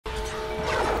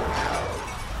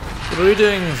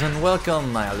Greetings and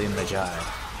welcome, Alin and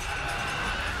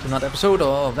Cuotl, to another episode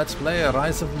of Let's Play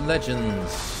Rise of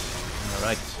Legends.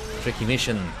 Alright, tricky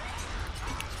mission,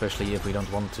 especially if we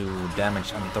don't want to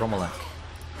damage Andromolek,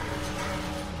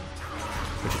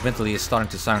 which admittedly is starting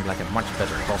to sound like a much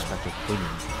better prospect of winning.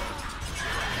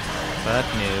 But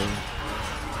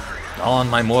no, on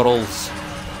my morals,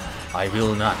 I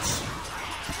will not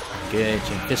engage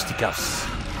in fisticuffs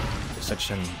with such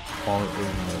an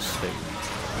almost thing.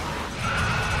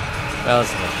 Well,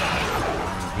 it's not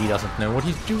bad. He doesn't know what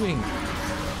he's doing.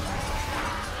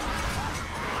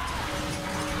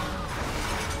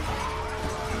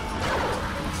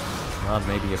 Well,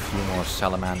 maybe a few more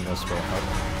salamanders will help.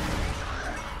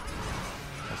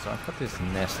 So I've got this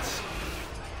nest.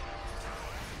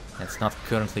 It's not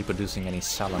currently producing any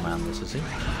salamanders, is it?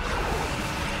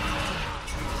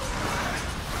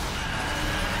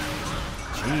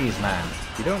 Jeez, man.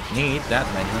 You don't need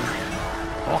that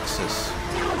many boxes.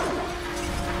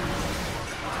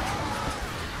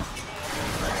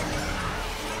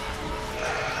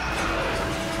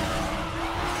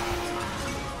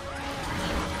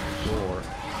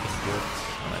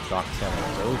 Dark Tail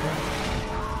is over.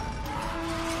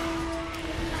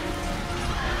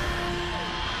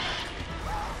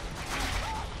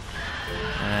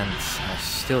 And I've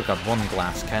still got one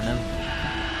glass cannon.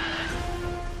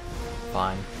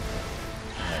 Fine.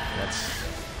 Alright,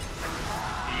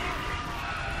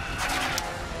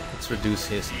 let's reduce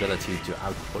his ability to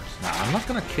output. Now, I'm not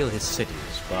gonna kill his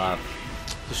cities, but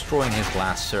destroying his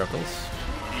glass circles,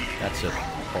 that's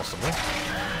possible.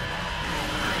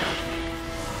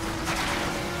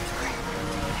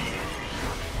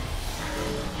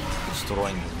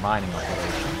 Destroying his mining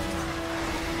operation.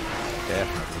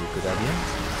 Definitely a good idea.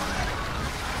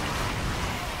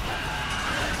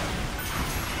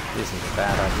 This is a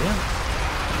bad idea.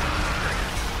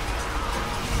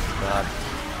 But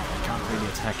I can't really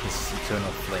attack his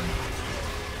eternal flame.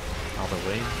 Other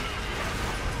way.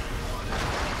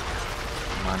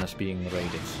 Mine is being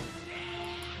raided.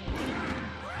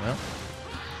 Well.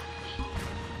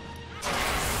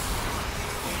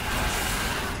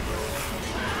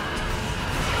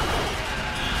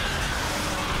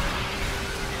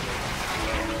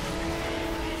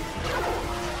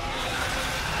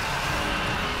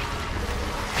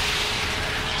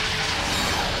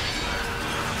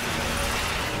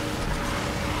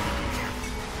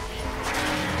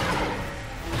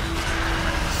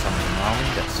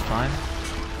 That's fine.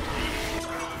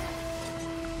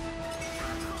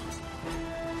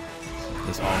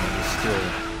 His armor is still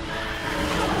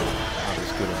not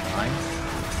as good as mine.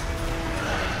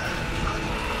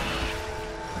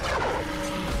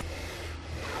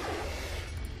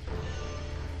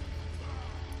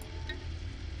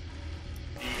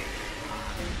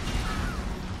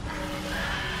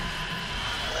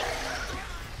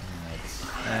 Right.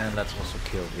 And let's also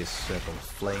kill this circle of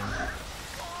flame.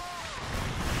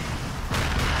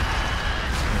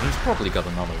 He's probably got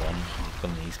another one.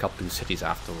 He's got 2 cities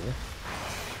after all.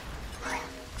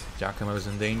 Giacomo's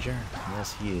in danger?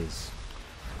 Yes, he is.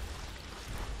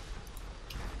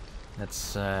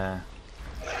 Let's get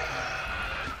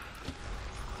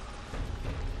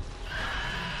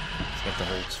the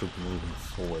whole troop moving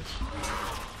forward.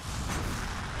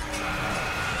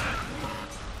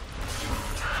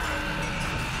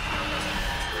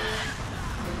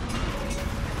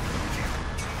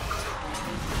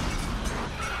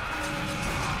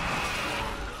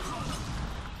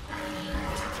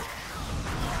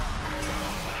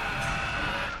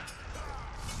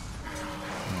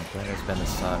 Where is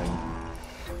Belisari?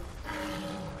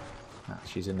 Ah,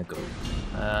 she's in the group.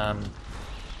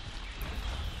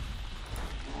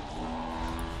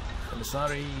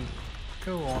 Belisari,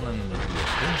 go on and do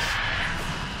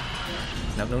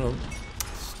this. No.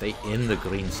 Stay in the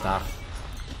green stuff.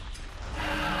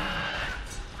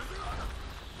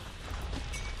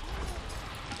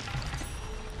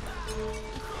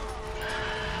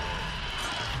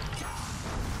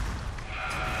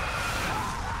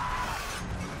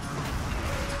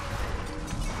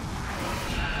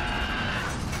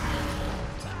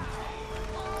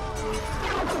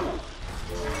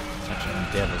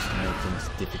 Devils to make things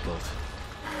difficult.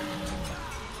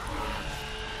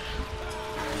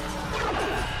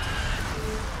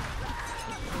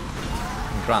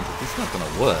 And granted, it's not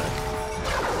gonna work.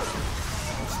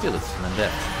 Still, it's an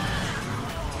endeavor.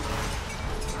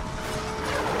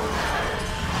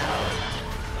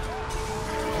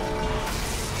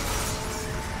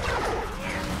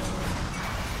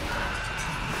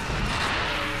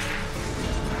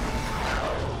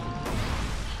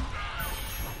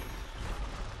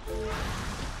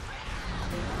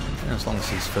 And as long as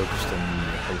he's focused on me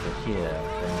over here,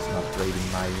 then he's not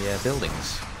raiding my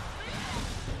buildings.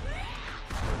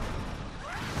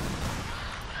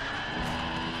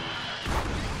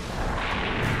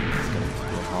 It's going to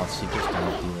be a hard seekers,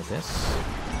 cannot deal with this.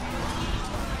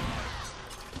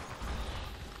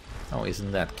 Oh,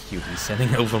 isn't that cute? He's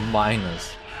sending over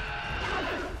miners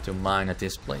to mine at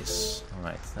this place.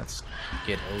 Alright, let's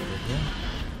get over here.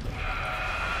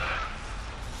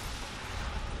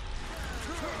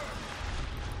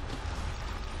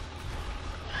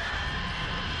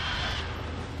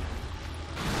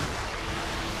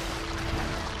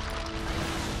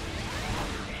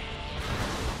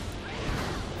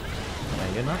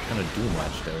 Yeah, you're not gonna do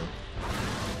much though.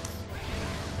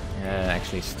 Yeah,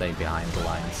 actually stay behind the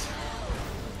lines.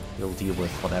 You'll deal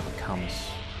with whatever comes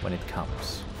when it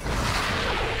comes.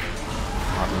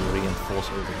 Hardly reinforce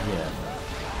over here.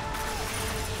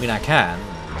 I mean, I can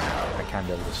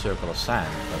build a circle of sand,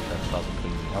 but that doesn't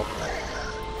really help that.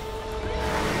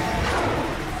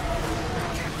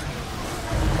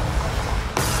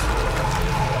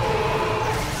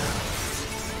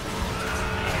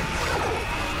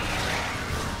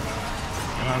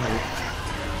 Come on, move.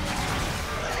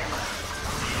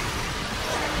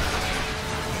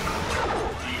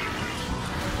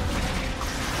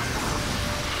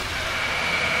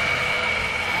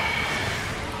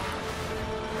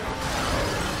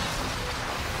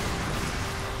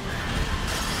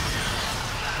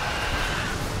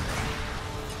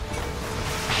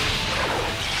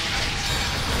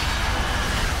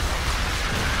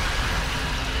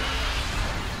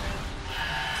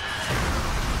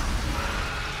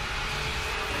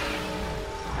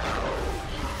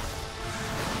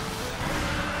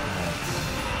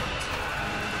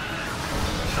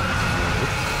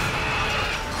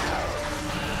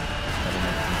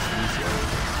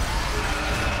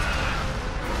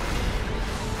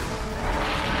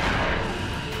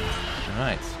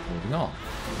 Alright, moving on.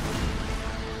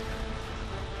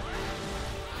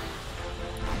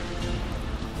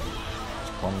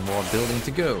 One more building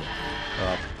to go.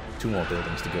 Two more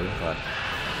buildings to go, but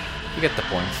you get the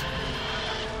point.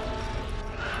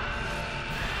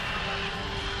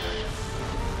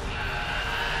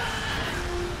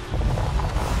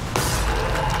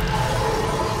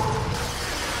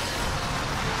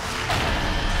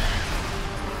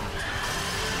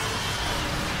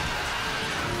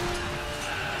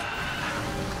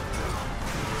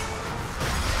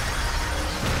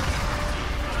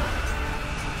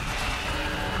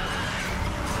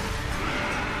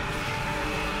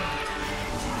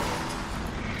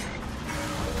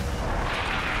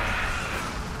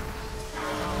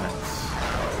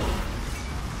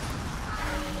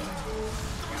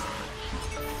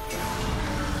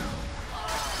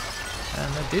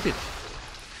 And I did it.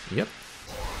 Yep.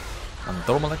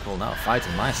 Andromolek will now fight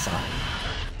on my side.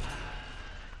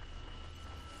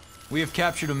 We have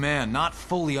captured a man not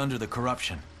fully under the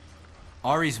corruption.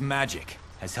 Ari's magic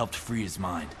has helped free his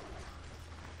mind.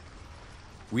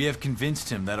 We have convinced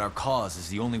him that our cause is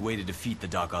the only way to defeat the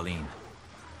Dark Alin.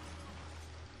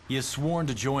 He has sworn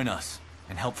to join us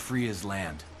and help free his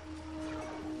land.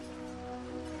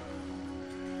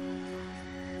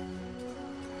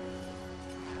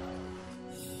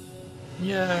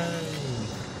 Yay!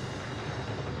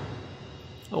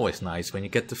 Always nice when you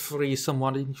get to free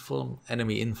somebody from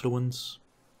enemy influence.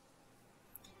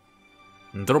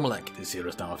 Andromolek, this hero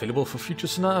is now available for future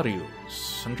scenarios.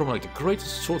 Andromolek, the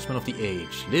greatest swordsman of the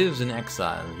age, lives in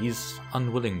exile. He's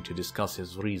unwilling to discuss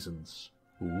his reasons.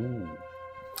 Ooh.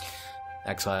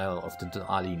 Exile of the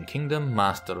Alin Kingdom,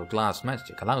 master of glass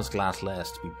magic, allows glass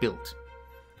layers to be built.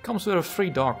 Comes with a free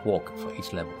dark walk for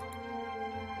each level.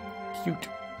 Cute.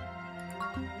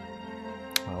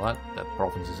 Alright, that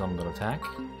province is under attack.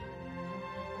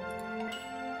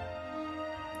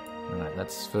 Alright,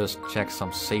 let's first check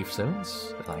some safe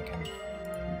zones that I can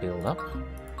build up.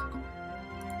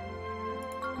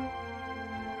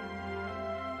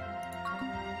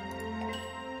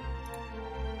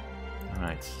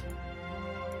 Alright.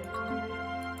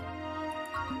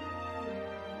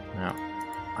 Now,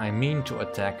 I mean to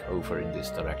attack over in this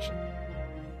direction.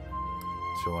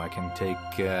 So I can take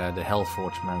the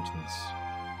Hellforge Mountains.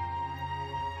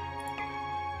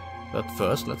 But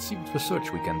first, let's see what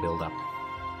research we can build up.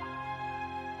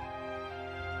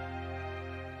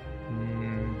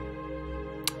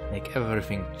 Make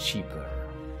everything cheaper.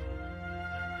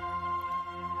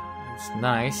 It's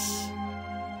nice.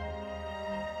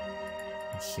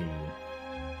 Let's see.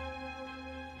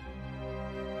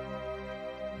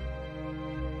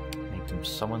 Make them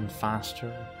summon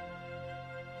faster.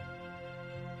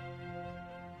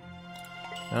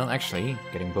 Well, actually,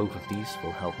 getting both of these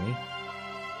will help me.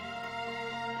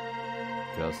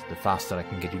 Because the faster I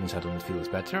can get units out on the field is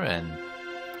better, and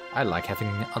I like having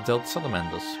adult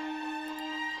salamanders.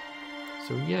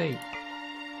 So yay!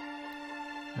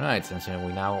 Right, and so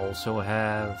we now also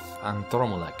have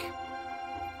Andromolek.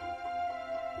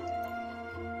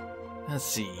 Let's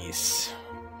see. So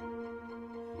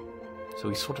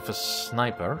he's sort of a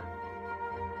sniper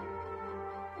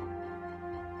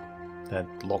that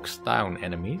locks down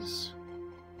enemies.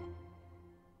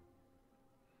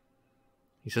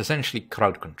 He's essentially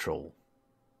crowd control.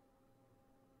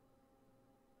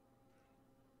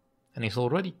 And he's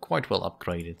already quite well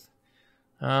upgraded.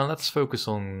 Let's focus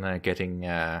on getting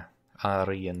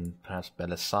Ari and perhaps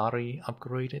Belisari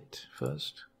upgraded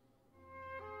first.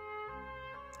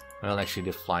 Well, actually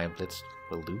the Flyer Blitz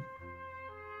will do.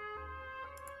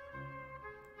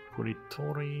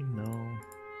 Puritori, no.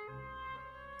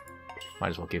 Might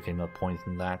as well give him a point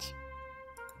in that.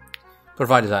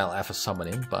 Provided I'll ever summon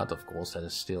him, but of course that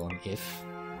is still an if.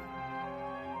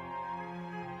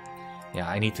 Yeah,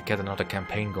 I need to get another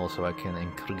campaign goal so I can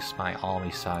increase my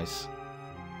army size.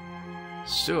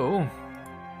 So...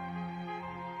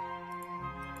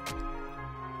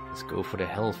 let's go for the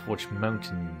Hellforge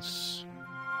Mountains.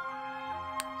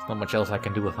 There's not much else I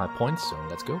can do with my points, so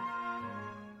let's go.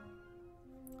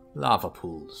 Lava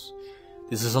pools.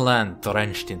 This is a land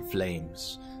drenched in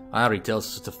flames. Ari tells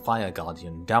us the Fire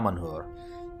Guardian, Damanhur,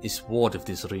 is ward of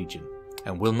this region,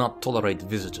 and will not tolerate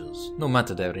visitors, no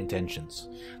matter their intentions.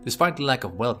 Despite the lack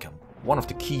of welcome, one of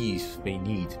the keys we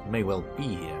need may well be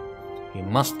here. We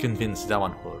must convince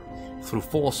Damanhur, through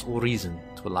force or reason,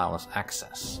 to allow us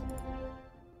access.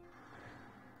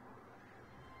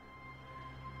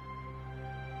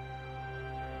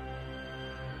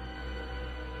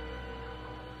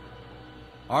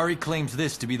 Ari claims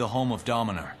this to be the home of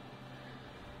Dominar.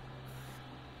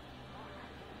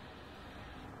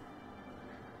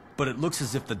 But it looks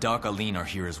as if the Dark Alin are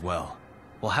here as well.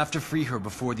 We'll have to free her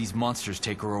before these monsters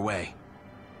take her away.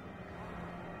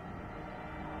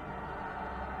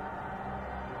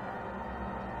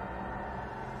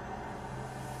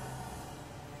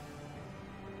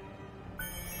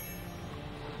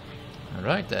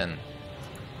 Alright then.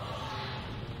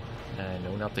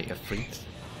 No, not the Ifrit.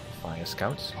 Fire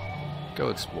Scouts. Go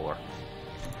explore.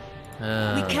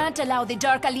 We can't allow the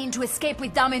Dark Alin to escape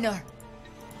with Dominar.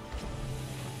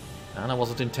 And I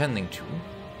wasn't intending to.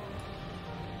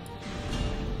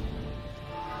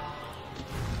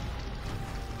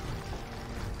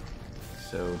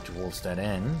 So towards that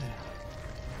end,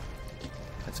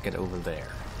 let's get over there.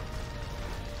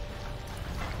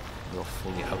 We're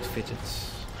fully outfitted.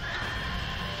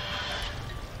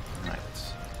 Right.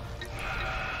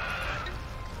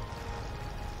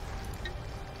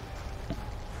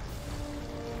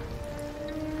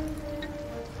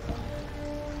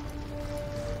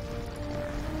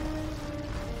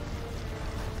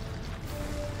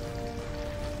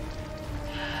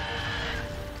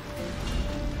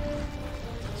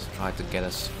 Try to get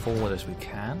as forward as we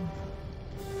can.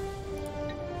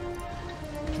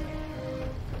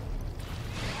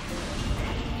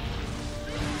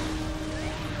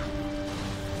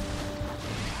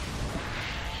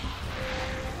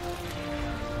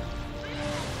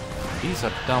 These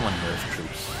are Damanhur's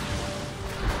troops.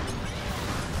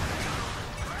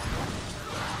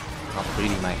 Not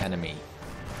really my enemy.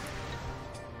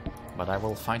 But I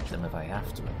will fight them if I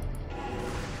have to.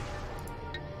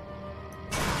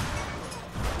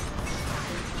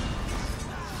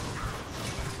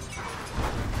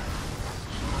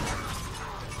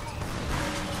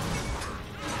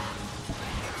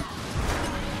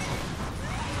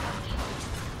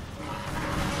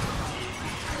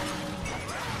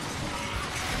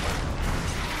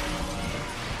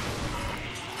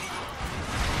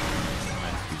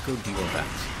 Go deal with that.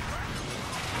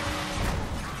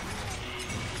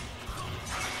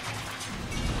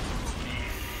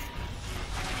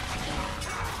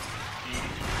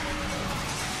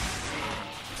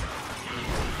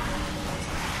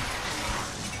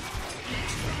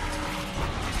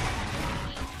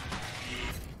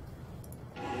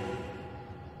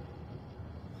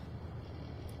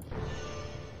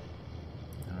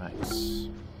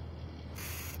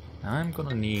 I'm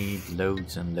gonna need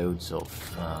loads and loads of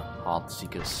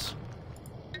Heartseekers.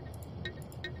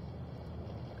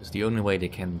 Because the only way they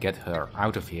can get her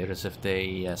out of here is if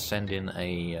they send in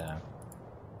a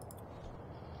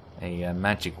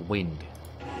magic wind.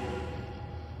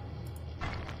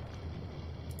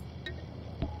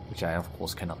 Which I of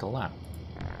course cannot allow.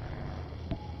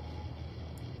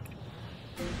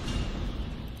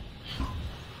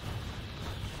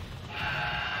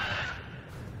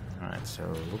 So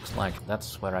looks like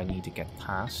that's where I need to get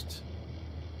past.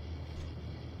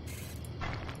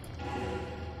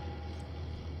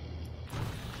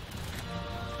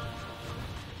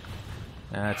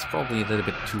 It's probably a little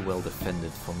bit too well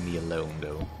defended for me alone,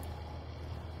 though.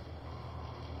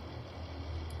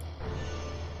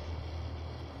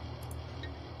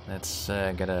 Let's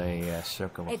get a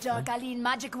circle. A Dark Alin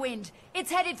magic wind.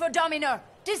 It's headed for Dominor.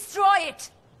 Destroy it!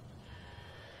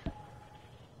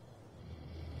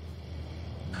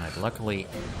 Right, luckily,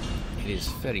 it is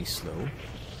very slow.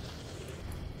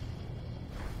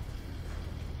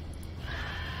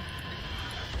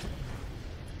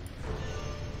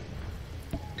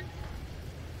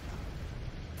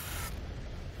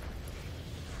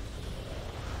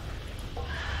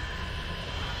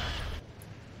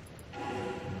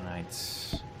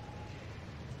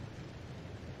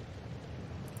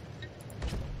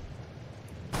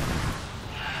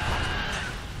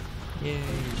 Yay!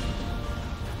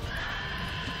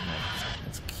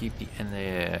 Let's keep the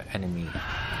enemy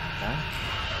back.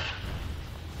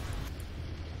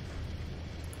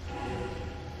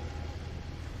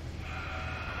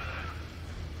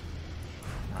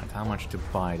 Right, how much to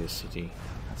buy this city?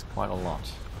 That's quite a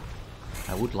lot.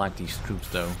 I would like these troops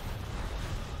though.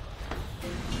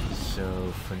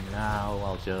 So for now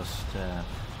I'll just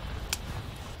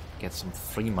get some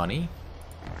free money.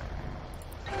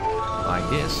 Buy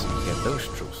this and get those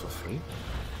troops for free.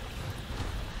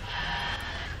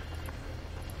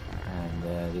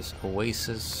 And this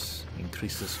oasis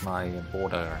increases my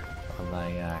border on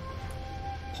my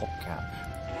pop cap,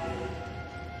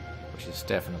 which is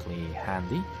definitely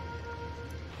handy.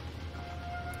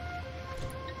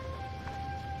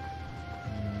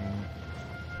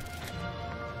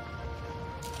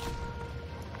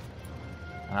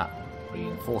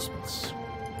 Reinforcements.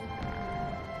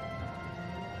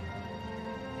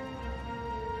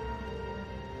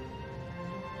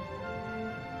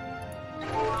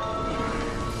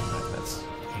 Let's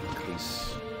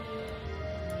increase.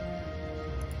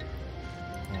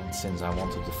 And since I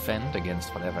want to defend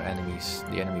against whatever enemies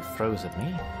the enemy throws at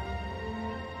me,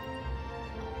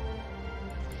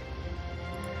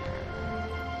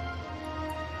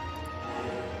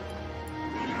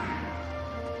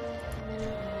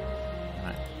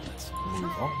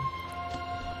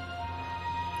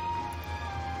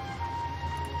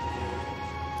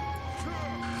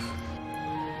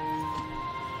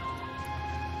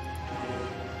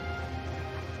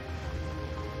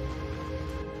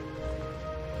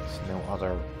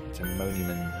 other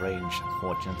monument range,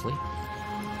 unfortunately.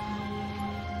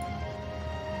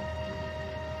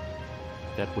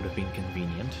 That would have been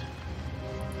convenient.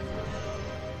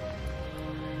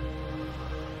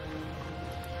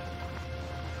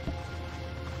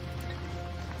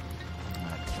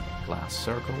 Right, glass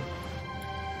circle.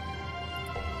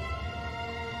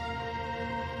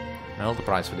 Well, the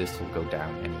price for this will go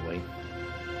down anyway.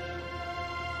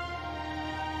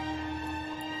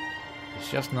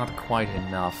 Just not quite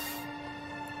enough.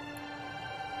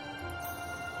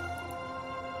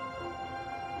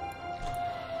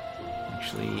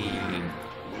 Actually, I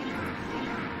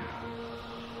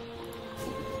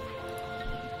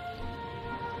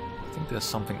think there's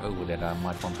something over there that I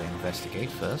might want to investigate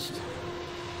first.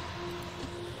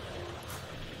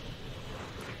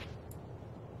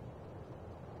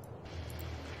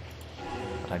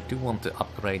 But I do want to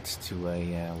upgrade to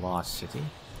a large city.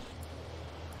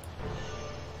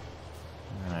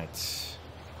 Right.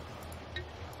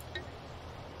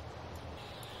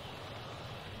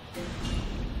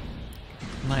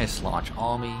 Nice large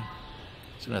army.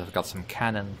 Soon as I've got some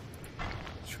cannon,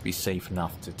 should be safe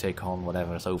enough to take on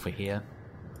whatever is over here.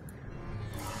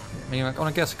 I mean, I'm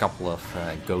gonna guess a couple of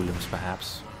golems,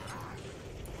 perhaps.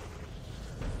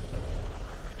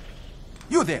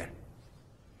 You there!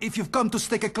 If you've come to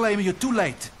stake a claim, you're too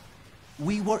late.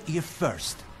 We were here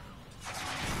first.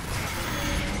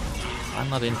 I'm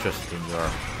not interested in your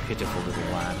pitiful little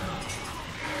land.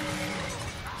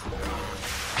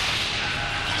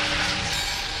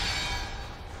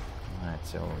 Alright,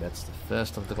 so that's the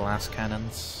first of the glass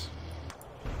cannons.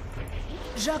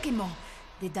 Jacquemont,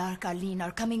 the Dark Alin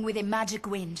are coming with a magic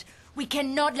wind. We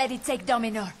cannot let it take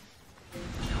Dominor.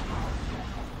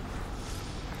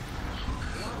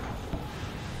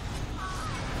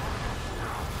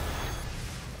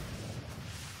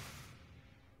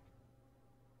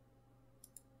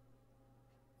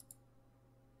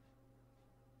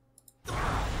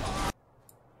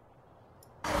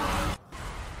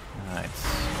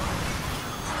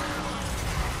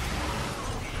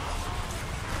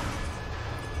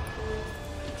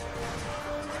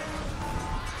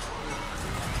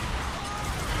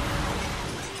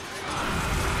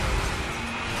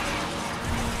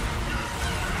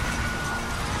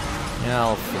 Yeah,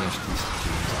 I'll finish these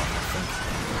tunes off, I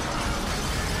think.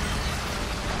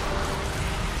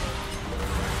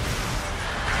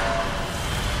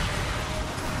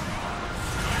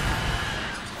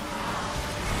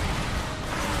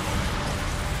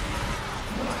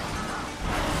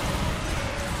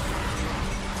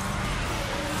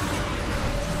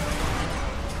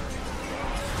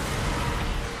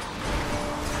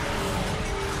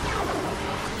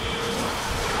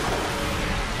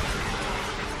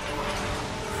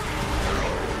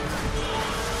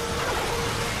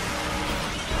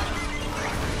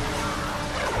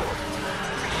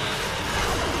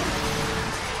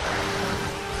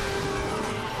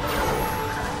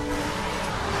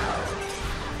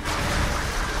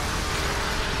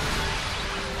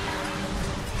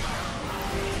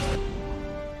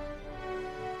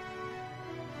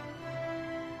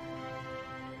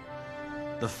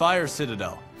 The Fire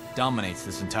Citadel dominates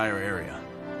this entire area.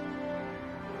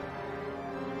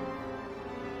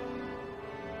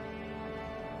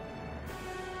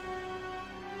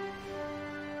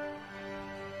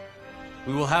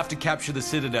 We will have to capture the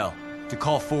Citadel to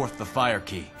call forth the Fire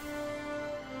Key.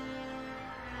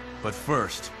 But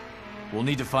first, we'll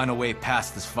need to find a way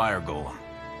past this fire golem.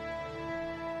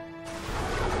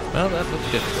 Well, that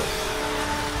looks difficult.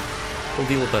 We'll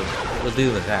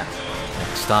deal with that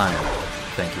next time.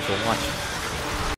 Thank you for watching.